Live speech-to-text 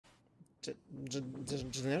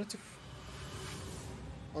Generative?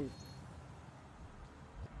 On...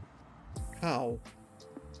 How?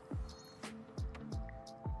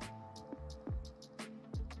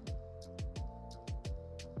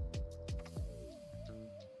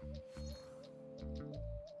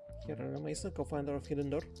 Here Mason, co-founder of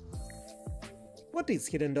Hidden Door. What is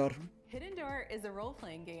Hidden Door? Hidden Door is a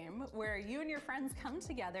role-playing game where you and your friends come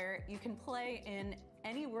together. You can play in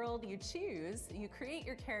any world you choose. You create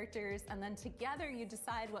your characters, and then together you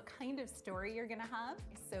decide what kind of story you're gonna have.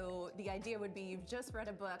 So the idea would be you've just read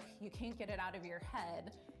a book, you can't get it out of your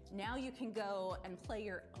head. Now you can go and play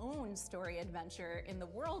your own story adventure in the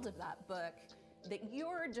world of that book that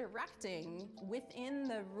you're directing within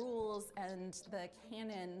the rules and the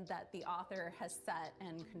canon that the author has set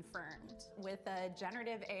and confirmed with a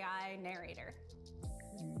generative AI narrator.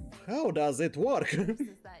 How does it work?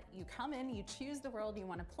 Is that you come in, you choose the world you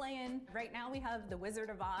want to play in. Right now we have the Wizard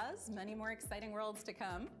of Oz, many more exciting worlds to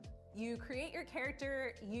come. You create your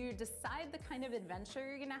character, you decide the kind of adventure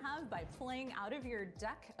you're gonna have by playing out of your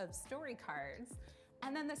deck of story cards.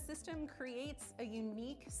 And then the system creates a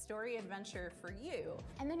unique story adventure for you.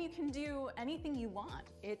 And then you can do anything you want.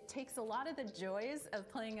 It takes a lot of the joys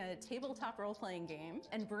of playing a tabletop role-playing game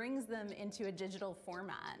and brings them into a digital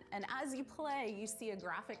format. And as you play, you see a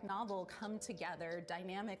graphic novel come together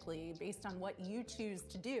dynamically based on what you choose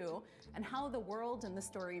to do and how the world and the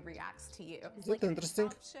story reacts to you. It's like a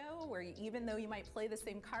top show where even though you might play the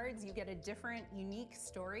same cards, you get a different, unique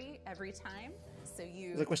story every time. So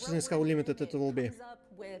the question is how limited it will be. Up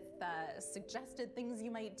with suggested things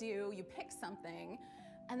you might do, you pick something,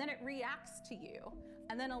 and then it reacts to you.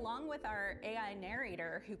 And then along with our AI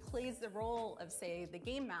narrator who plays the role of, say, the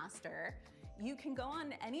game master, you can go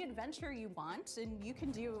on any adventure you want and you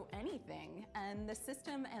can do anything. And the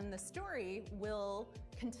system and the story will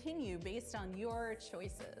continue based on your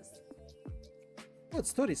choices. What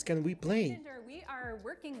stories can we play? We are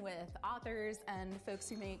working with authors and folks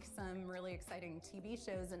who make some really exciting TV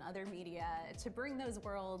shows and other media to bring those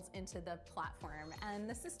worlds into the platform. And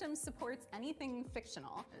the system supports anything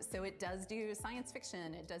fictional. So it does do science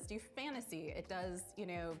fiction, it does do fantasy, it does,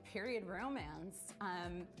 period romance,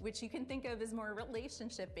 which you can think of as more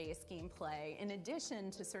relationship-based gameplay, in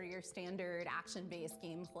addition to sort of your standard action-based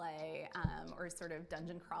gameplay or sort of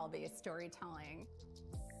dungeon crawl-based storytelling.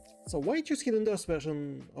 So why choose Hidden Door's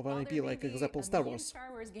version of an IP like, example, Star Wars?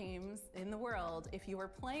 Star Wars games in the world, if you were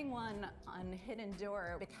playing one on Hidden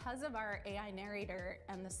Door, because of our AI narrator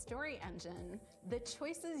and the story engine, the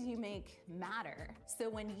choices you make matter. So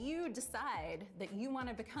when you decide that you want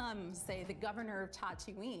to become, say, the governor of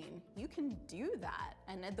Tatooine, you can do that.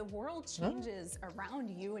 And the world changes around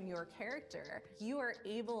you and your character. You are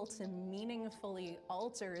able to meaningfully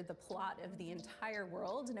alter the plot of the entire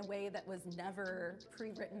world in a way that was never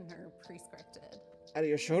pre-written or pre-scripted. Are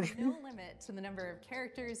you sure? There's no limit to the number of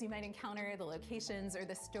characters you might encounter, the locations, or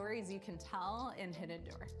the stories you can tell in Hidden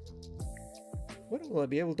Door. When will I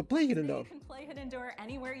be able to play Hidden Door? You can play Hidden Door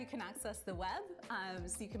anywhere you can access the web.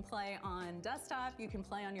 So you can play on desktop, you can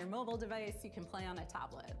play on your mobile device, you can play on a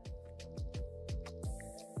tablet.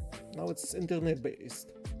 Now it's internet-based.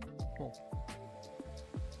 Oh.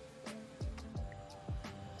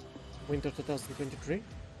 Winter 2023.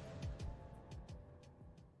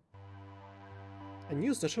 A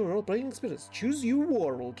new social role-playing experience. Choose your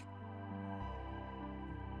world.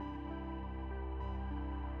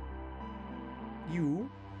 You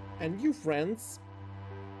and your friends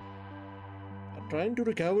are trying to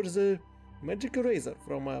recover the magic eraser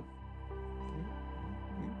from a... or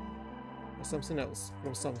something else.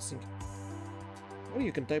 From something. Or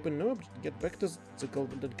you can type in no, get back to the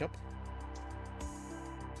golden cup.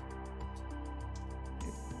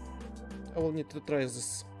 I will need to try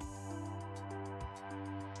this.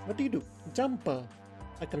 What do you do? Jump!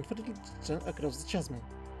 I confidently jump across the chasm.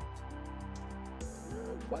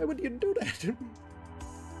 Why would you do that?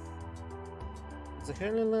 The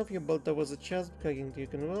hell enough, you built over the chasm, hugging you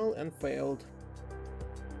can well, and failed.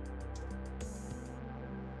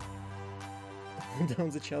 Down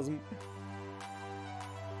the chasm.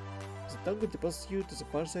 The dog will deposit you to the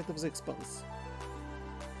far side of the expanse.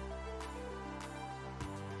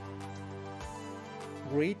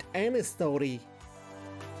 Read any story.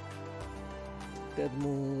 Dead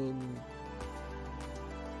Moon.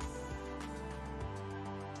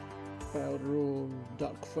 Pale Room.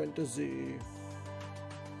 Dark Fantasy.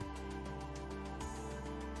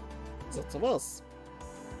 That's of us.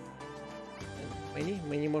 And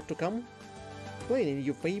many more to come. Playing in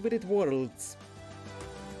your favorite worlds.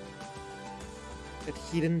 At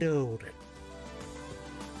Hidden Door.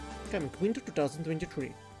 Coming winter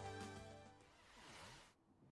 2023.